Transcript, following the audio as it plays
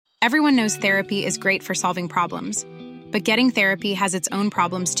Everyone knows therapy is great for solving problems, but getting therapy has its own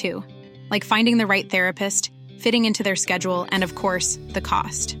problems too, like finding the right therapist, fitting into their schedule, and of course, the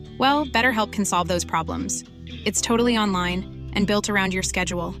cost. Well, BetterHelp can solve those problems. It's totally online and built around your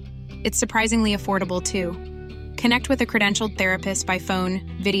schedule. It's surprisingly affordable too. Connect with a credentialed therapist by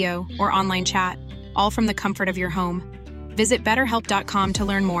phone, video, or online chat, all from the comfort of your home. Visit BetterHelp.com to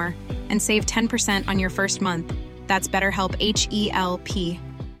learn more and save 10% on your first month. That's BetterHelp, H-E-L-P.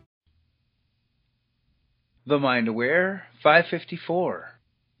 The Mind Aware 554.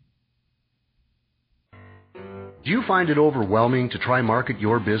 Do you find it overwhelming to try market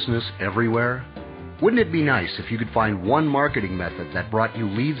your business everywhere? Wouldn't it be nice if you could find one marketing method that brought you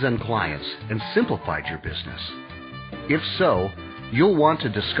leads and clients and simplified your business? If so, you'll want to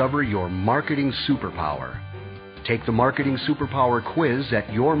discover your marketing superpower. Take the Marketing Superpower quiz at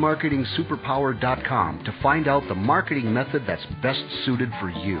yourmarketingsuperpower.com to find out the marketing method that's best suited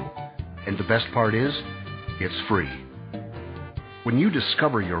for you. And the best part is, it's free. When you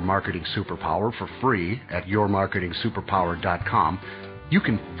discover your marketing superpower for free at yourmarketingsuperpower.com, you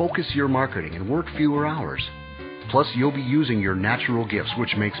can focus your marketing and work fewer hours. Plus, you'll be using your natural gifts,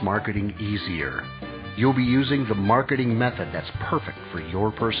 which makes marketing easier. You'll be using the marketing method that's perfect for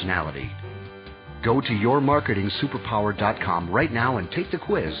your personality. Go to yourmarketingsuperpower.com right now and take the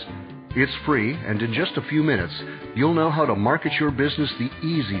quiz. It's free, and in just a few minutes, you'll know how to market your business the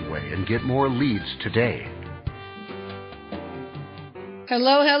easy way and get more leads today.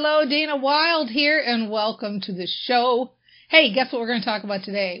 Hello, Dana Wilde here, and welcome to the show. Hey, guess what we're going to talk about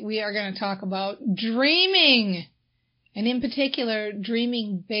today? We are going to talk about dreaming, and in particular,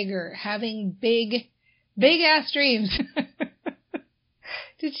 dreaming bigger, having big-ass dreams.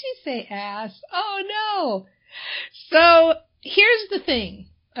 Did she say ass? Oh, no. So here's the thing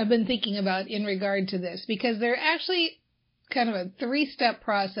I've been thinking about in regard to this, because they're actually kind of a 3-step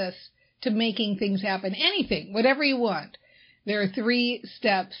process to making things happen. Anything, whatever you want. There are 3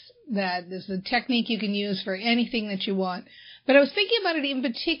 steps that is a technique you can use for anything that you want. But I was thinking about it in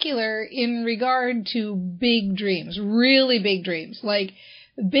particular in regard to big dreams, really big dreams, like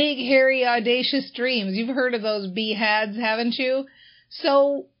big, hairy, audacious dreams. You've heard of those BHADs, haven't you?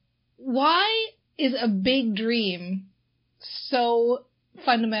 So why is a big dream so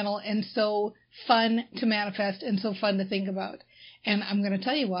fundamental and so fun to manifest and so fun to think about? And I'm going to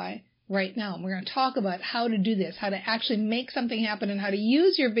tell you why right now. We're going to talk about how to do this, how to actually make something happen, and how to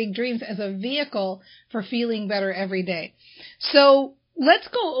use your big dreams as a vehicle for feeling better every day. So let's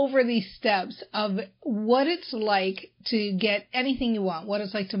go over these steps of what it's like to get anything you want, what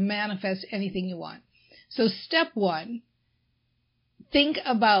it's like to manifest anything you want. So step 1, think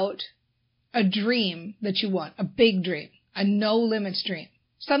about a dream that you want, a big dream, a no limits dream,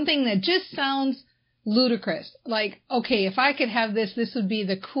 something that just sounds ludicrous. Like, okay, if I could have this, this would be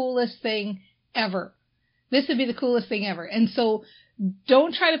the coolest thing ever. This would be the coolest thing ever. And so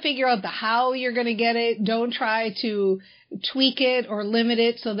don't try to figure out the how you're going to get it. Don't try to tweak it or limit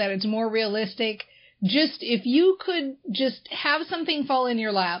it so that it's more realistic. Just, if you could just have something fall in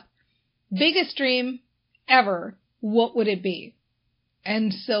your lap, biggest dream ever, what would it be?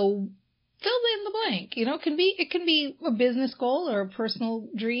 And so fill in the blank. You know, it can be a business goal or a personal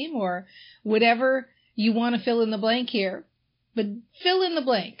dream or whatever you want to fill in the blank here. But fill in the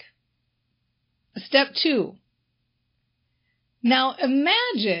blank. Step 2. Now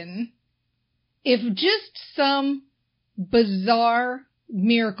imagine if just some bizarre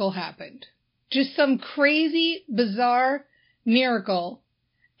miracle happened. Just some crazy, bizarre miracle,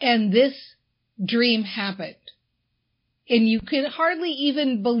 and this dream happened. And you can hardly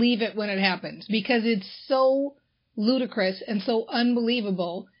even believe it when it happens, because it's so ludicrous and so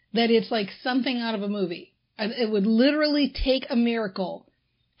unbelievable that it's like something out of a movie. It would literally take a miracle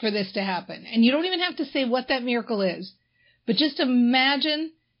for this to happen. And you don't even have to say what that miracle is, but just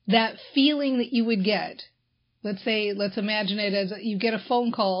imagine that feeling that you would get. Let's imagine it as you get a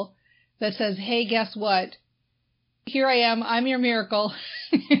phone call that says, hey, guess what? Here I am. I'm your miracle.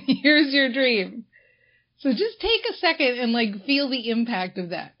 Here's your dream. So just take a second and feel the impact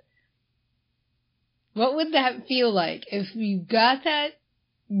of that. What would that feel like if you got that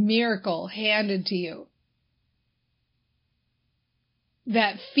miracle handed to you?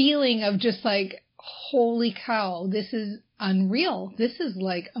 That feeling of just holy cow, this is unreal. This is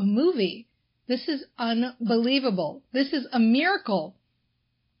like a movie. This is unbelievable. This is a miracle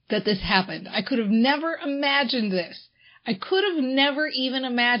that this happened. I could have never imagined this. I could have never even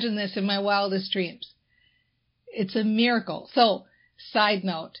imagined this in my wildest dreams. It's a miracle. So, side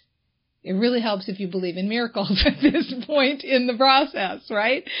note, It really helps if you believe in miracles at this point in the process,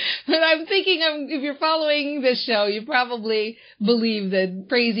 right? And I'm thinking if you're following this show, you probably believe that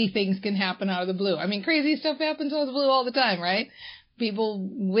crazy things can happen out of the blue. I mean, crazy stuff happens out of the blue all the time, right? People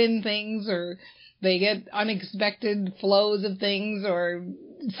win things, or they get unexpected flows of things, or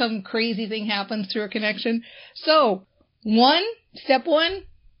some crazy thing happens through a connection. So, step one,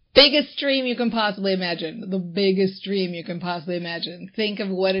 biggest dream you can possibly imagine. The biggest dream you can possibly imagine. Think of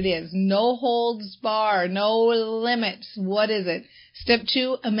what it is. No holds bar, no limits. What is it? Step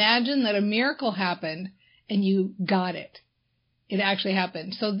two, imagine that a miracle happened and you got it. It actually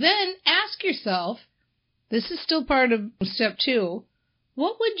happened. So then ask yourself, this is still part of step two,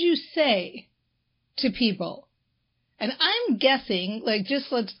 what would you say to people? And I'm guessing,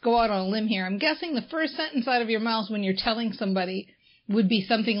 let's go out on a limb here. I'm guessing the first sentence out of your mouth when you're telling somebody would be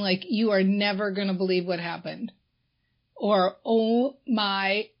something like, you are never going to believe what happened. Or, oh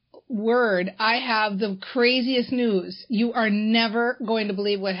my word, I have the craziest news. You are never going to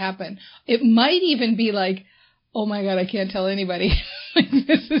believe what happened. It might even be like, oh my God, I can't tell anybody.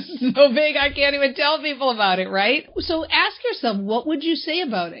 This is so big, I can't even tell people about it, right? So ask yourself, what would you say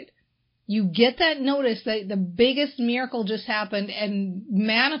about it? You get that notice that the biggest miracle just happened and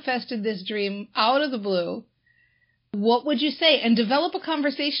manifested this dream out of the blue. What would you say? And develop a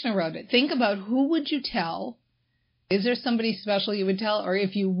conversation around it. Think about, who would you tell? Is there somebody special you would tell? Or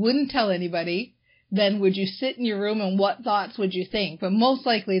if you wouldn't tell anybody, then would you sit in your room and what thoughts would you think? But most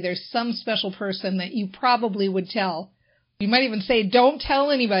likely there's some special person that you probably would tell. You might even say, don't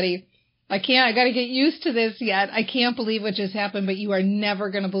tell anybody. I got to get used to this yet. I can't believe what just happened, but you are never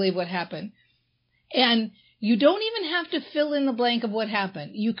going to believe what happened. And you don't even have to fill in the blank of what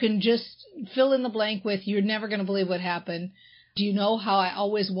happened. You can just fill in the blank with, you're never going to believe what happened. Do you know how I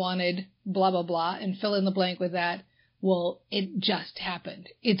always wanted blah, blah, blah, and fill in the blank with that? Well, it just happened.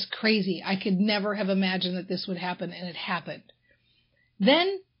 It's crazy. I could never have imagined that this would happen, and it happened.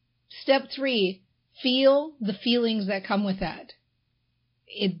 Then, step 3, feel the feelings that come with that.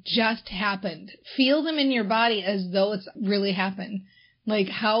 It just happened. Feel them in your body as though it's really happened. Like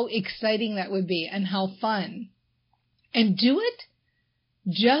how exciting that would be and how fun. And do it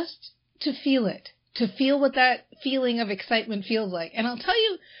just to feel it. To feel what that feeling of excitement feels like. And I'll tell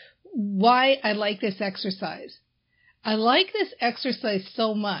you why I like this exercise. I like this exercise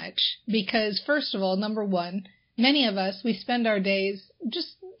so much because, first of all, number one, many of us, we spend our days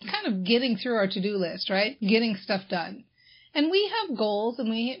just kind of getting through our to-do list, right? Getting stuff done. And we have goals, and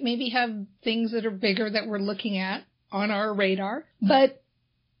we maybe have things that are bigger that we're looking at on our radar. But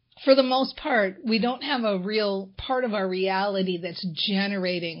for the most part, we don't have a real part of our reality that's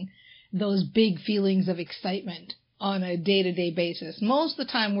generating those big feelings of excitement on a day-to-day basis. Most of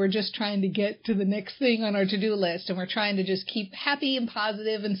the time, we're just trying to get to the next thing on our to-do list, and we're trying to just keep happy and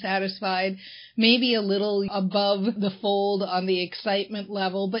positive and satisfied, maybe a little above the fold on the excitement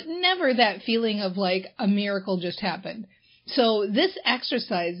level, but never that feeling of like a miracle just happened. So this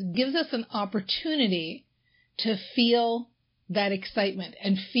exercise gives us an opportunity to feel that excitement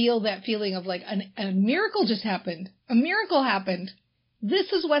and feel that feeling of like a miracle just happened. A miracle happened.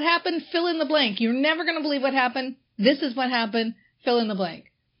 This is what happened. Fill in the blank. You're never going to believe what happened. This is what happened. Fill in the blank.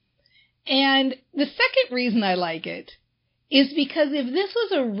 And the second reason I like it is because if this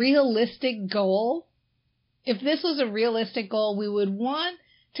was a realistic goal, we would want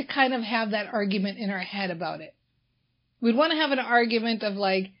to kind of have that argument in our head about it. We'd want to have an argument of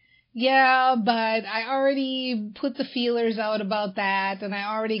like, yeah, but I already put the feelers out about that and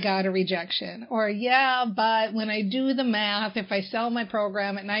I already got a rejection. Or, yeah, but when I do the math, if I sell my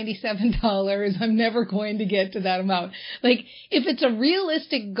program at $97, I'm never going to get to that amount. Like, if it's a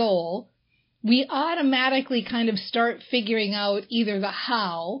realistic goal, we automatically kind of start figuring out either the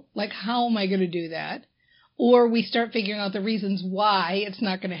how, like how am I going to do that? Or we start figuring out the reasons why it's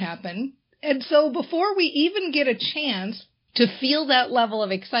not going to happen. And so before we even get a chance to feel that level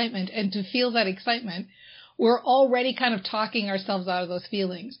of excitement and to feel that excitement, we're already kind of talking ourselves out of those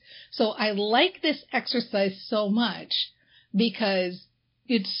feelings. So I like this exercise so much because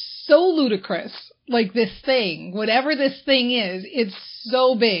it's so ludicrous. Like this thing, whatever this thing is, it's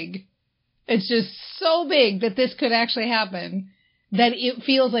so big. It's just so big that this could actually happen that it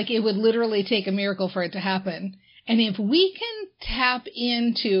feels like it would literally take a miracle for it to happen. And if we can tap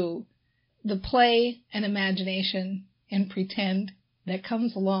into the play and imagination and pretend that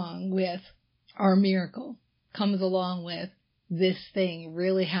comes along with our miracle, comes along with this thing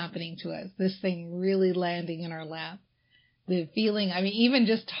really happening to us, this thing really landing in our lap, the feeling, I mean, even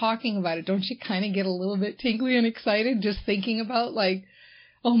just talking about it, don't you kind of get a little bit tingly and excited just thinking about like,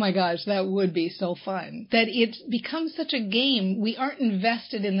 Oh my gosh, that would be so fun. That it's become such a game, we aren't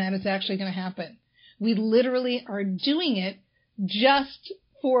invested in that it's actually going to happen. We literally are doing it just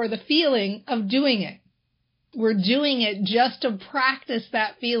for the feeling of doing it. We're doing it just to practice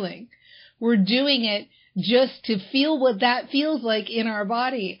that feeling. We're doing it just to feel what that feels like in our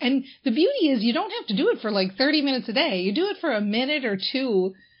body. And the beauty is you don't have to do it for like 30 minutes a day. You do it for a minute or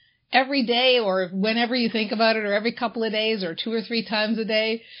two every day, or whenever you think about it, or every couple of days, or 2 or 3 times a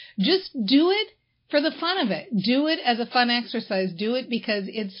day. Just do it for the fun of it. Do it as a fun exercise. Do it because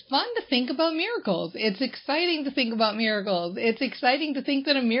it's fun to think about miracles. It's exciting to think about miracles. It's exciting to think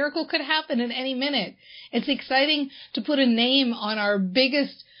that a miracle could happen at any minute. It's exciting to put a name on our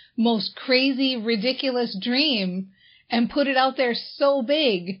biggest, most crazy, ridiculous dream and put it out there so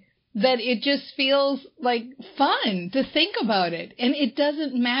big that it just feels like fun to think about it. And it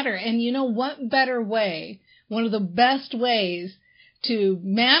doesn't matter. And you know what better way, one of the best ways to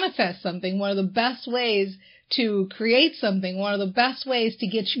manifest something, one of the best ways to create something, one of the best ways to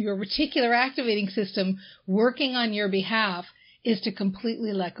get your reticular activating system working on your behalf is to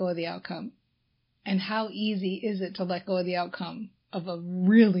completely let go of the outcome. And how easy is it to let go of the outcome of a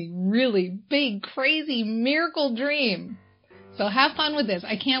really, really big, crazy miracle dream? So have fun with this.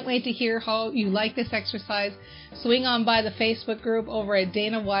 I can't wait to hear how you like this exercise. Swing on by the Facebook group over at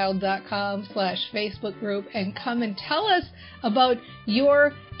danawilde.com/Facebook group and come and tell us about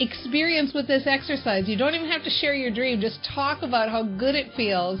your experience with this exercise. You don't even have to share your dream. Just talk about how good it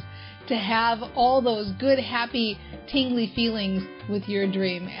feels to have all those good, happy, tingly feelings with your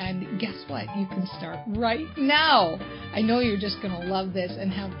dream. And guess what? You can start right now. I know you're just going to love this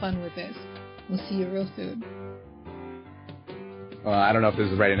and have fun with this. We'll see you real soon. I don't know if this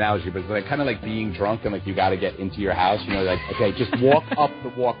is the right analogy, but it's like kind of like being drunk and like you got to get into your house. You know, like, okay, just walk up the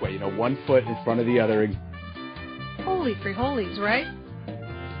walkway, you know, 1 foot in front of the other. Holy free holies, right?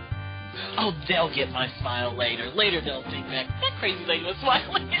 Oh, they'll get my smile later. Later they'll think back, that crazy lady was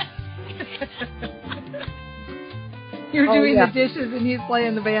smiling at me. You're doing the dishes and he's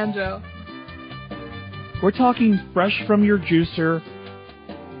playing the banjo. We're talking fresh from your juicer.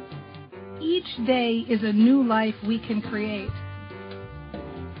 Each day is a new life we can create.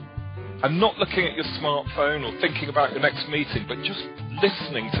 And not looking at your smartphone or thinking about your next meeting, but just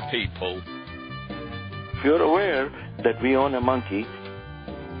listening to people. If you're aware that we own a monkey.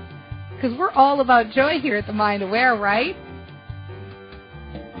 Because we're all about joy here at the Mind Aware, right?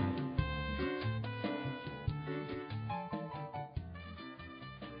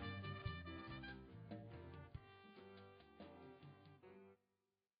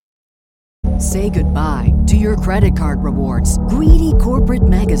 Say goodbye to your credit card rewards. Greedy corporate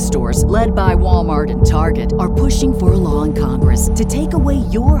mega stores, led by Walmart and Target, are pushing for a law in Congress to take away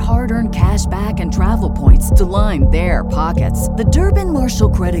your hard-earned cash back and travel points to line their pockets. The Durbin-Marshall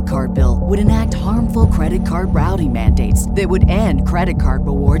credit card bill would enact harmful credit card routing mandates that would end credit card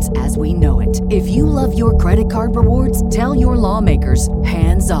rewards as we know it. If you love your credit card rewards, tell your lawmakers,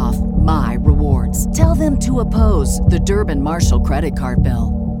 hands off my rewards. Tell them to oppose the Durbin-Marshall credit card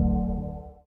bill.